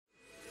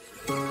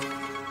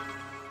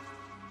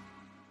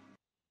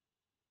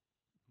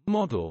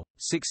Model,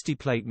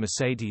 60-plate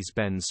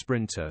Mercedes-Benz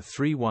Sprinter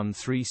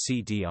 313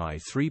 CDI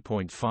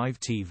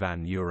 3.5T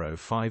van Euro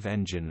 5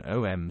 engine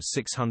OM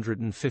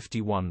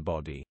 651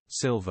 body,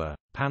 silver,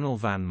 panel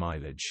van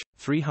mileage,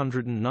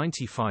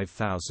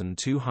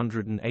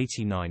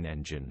 395,289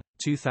 engine,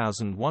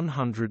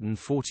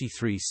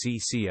 2,143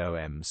 cc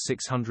OM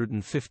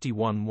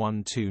 651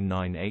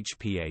 129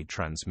 HPA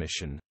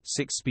transmission,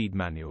 6-speed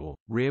manual,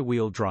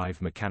 rear-wheel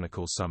drive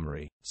mechanical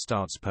summary,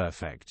 starts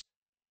perfect.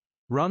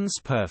 Runs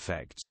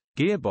perfect.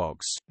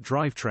 Gearbox,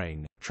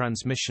 drivetrain,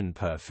 transmission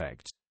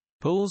perfect.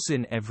 Pulls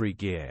in every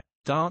gear.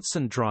 Darts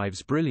and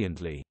drives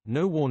brilliantly,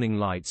 no warning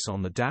lights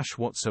on the dash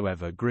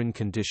whatsoever. Grin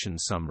condition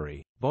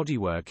summary,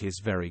 bodywork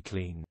is very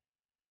clean.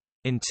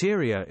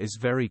 Interior is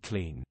very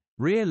clean.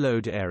 Rear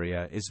load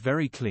area is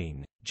very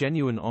clean,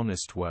 genuine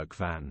honest work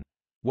van.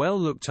 Well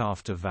looked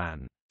after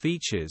van.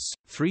 Features,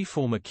 3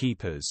 former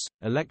keepers,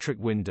 electric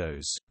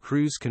windows,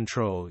 cruise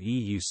control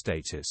EU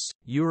status,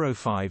 Euro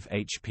 5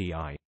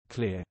 HPI,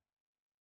 clear.